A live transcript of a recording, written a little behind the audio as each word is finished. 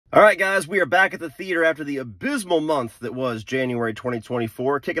All right, guys, we are back at the theater after the abysmal month that was January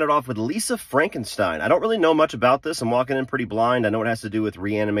 2024, kicking it off with Lisa Frankenstein. I don't really know much about this. I'm walking in pretty blind. I know it has to do with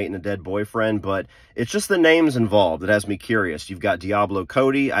reanimating a dead boyfriend, but it's just the names involved that has me curious. You've got Diablo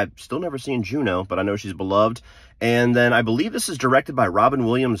Cody. I've still never seen Juno, but I know she's beloved. And then I believe this is directed by Robin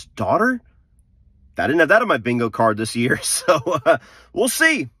Williams' daughter. I didn't have that on my bingo card this year, so we'll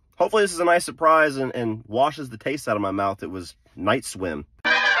see. Hopefully this is a nice surprise and washes the taste out of my mouth. It was Night Swim.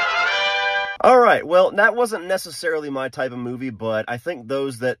 All right, well, that wasn't necessarily my type of movie, but I think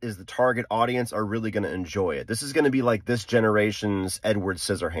those that is the target audience are really going to enjoy it. This is going to be like this generation's Edward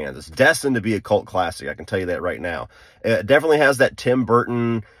Scissorhands. It's destined to be a cult classic, I can tell you that right now. It definitely has that Tim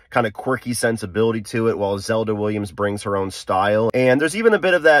Burton kind of quirky sensibility to it, while Zelda Williams brings her own style. And there's even a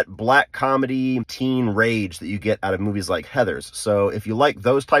bit of that black comedy teen rage that you get out of movies like Heathers. So if you like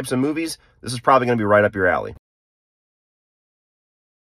those types of movies, this is probably going to be right up your alley.